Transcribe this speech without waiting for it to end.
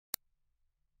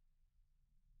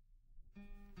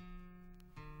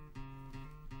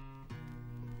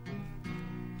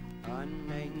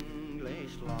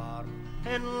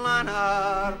and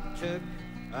Lanark took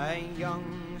a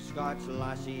young Scots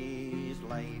lassie's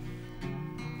life.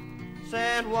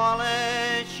 Said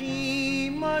Wallace, she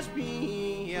must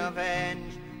be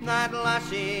avenged, that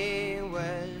lassie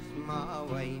was my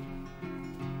wife.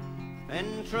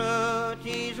 In truth,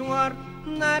 he's worth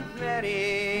that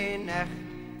very night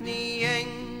the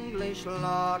English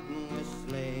lord was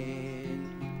slain.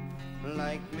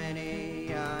 Like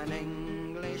many an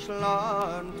English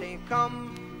lord to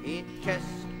come, he'd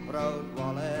kissed proud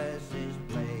Wallace's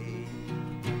blade.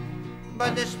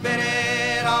 But the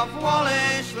spirit of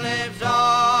Wallace lives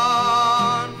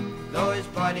on, though his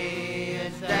body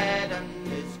is dead and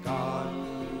is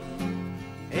gone.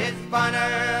 His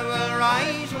banner will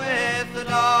rise with the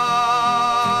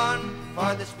dawn,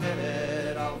 for the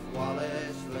spirit of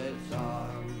Wallace lives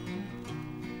on.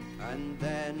 And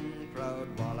then proud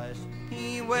Wallace,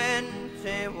 he went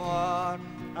to war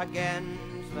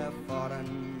against the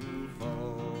foreign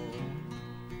foe.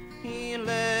 He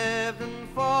lived and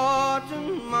fought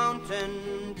on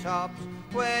mountain tops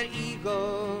where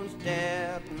eagles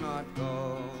dared not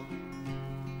go.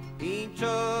 He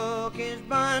took his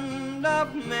band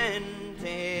of men to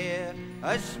hear,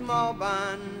 a small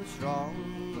band strong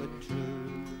but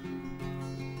true.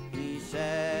 He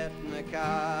set the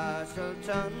castle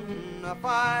ton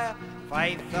afire,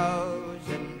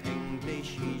 5,000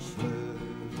 English he slew.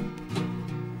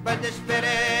 But the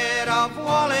spirit of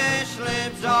Wallace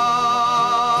lives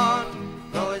on,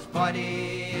 though his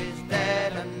body is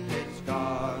dead and it's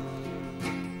gone.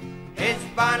 His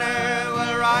banner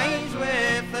will rise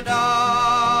with the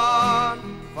dawn,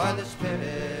 for the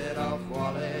spirit of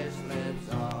Wallace lives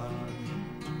on.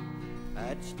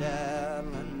 At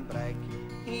Stirling Brigg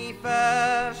he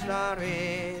first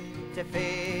arrayed to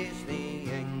face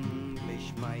the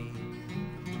English might.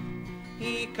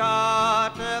 He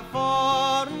caught the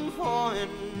foreign foe in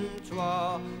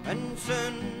twa, and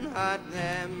soon had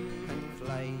them in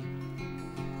flight.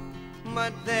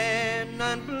 But then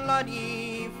on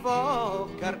bloody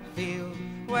Falkirk field,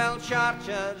 Welsh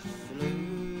archers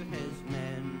slew his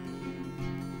men,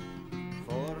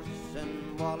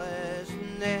 forcing Wallace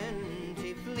then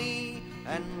to flee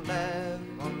and live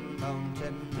on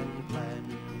mountain and glen.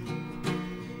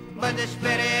 But the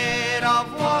spirit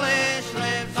of Wallace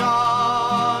lives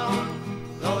on,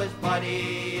 though his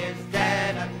body is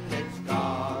dead and it's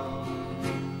gone.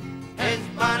 His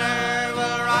banner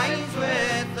will rise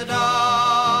with the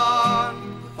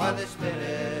dawn, for the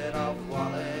spirit of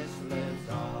Wallace lives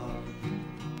on.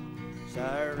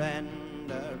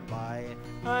 Surrendered by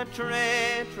a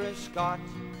traitorous Scot,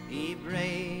 he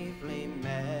bravely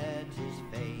met his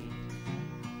fate.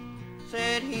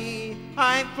 Said he,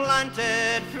 I've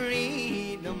planted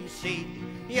freedom's seed,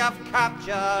 you've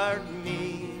captured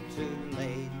me too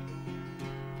late.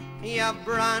 You've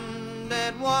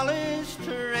branded Wallace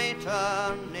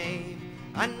traitor knave,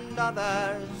 and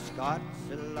other Scots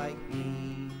like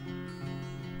me.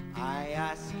 I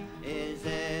ask, is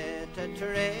it a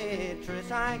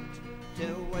traitorous act to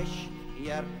wish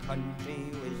your country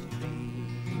was free?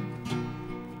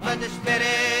 But the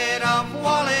spirit of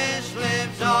Wallace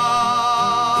lives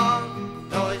on,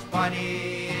 though his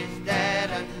body is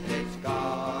dead and it's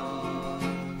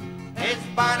gone. His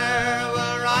banner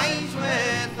will rise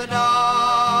with the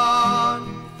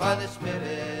dawn, for the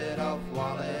spirit of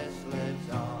Wallace lives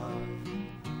on.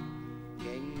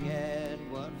 King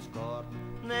Edward's court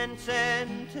then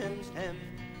sentenced him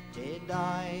to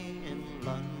die in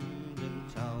London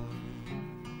town.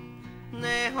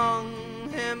 They hung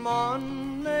him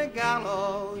on the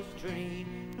gallows tree,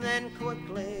 then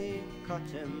quickly cut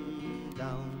him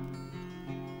down.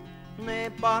 They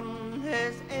burned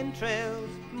his entrails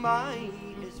by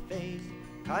his face,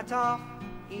 cut off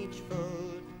each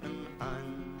foot and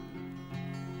hand.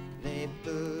 They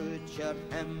butchered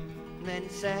him, then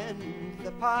sent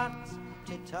the parts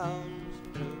to towns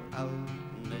throughout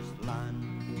this land.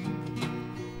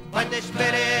 But the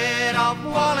spirit of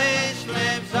Wallace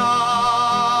lives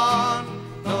on,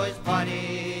 though his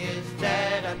body is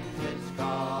dead and it's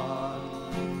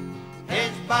gone.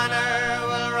 His banner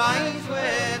will rise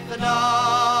with the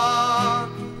dawn,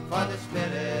 for the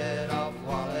spirit of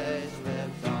Wallace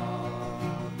lives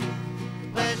on.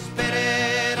 The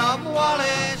spirit of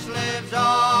Wallace lives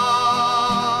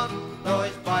on, though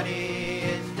his body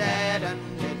is dead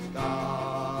and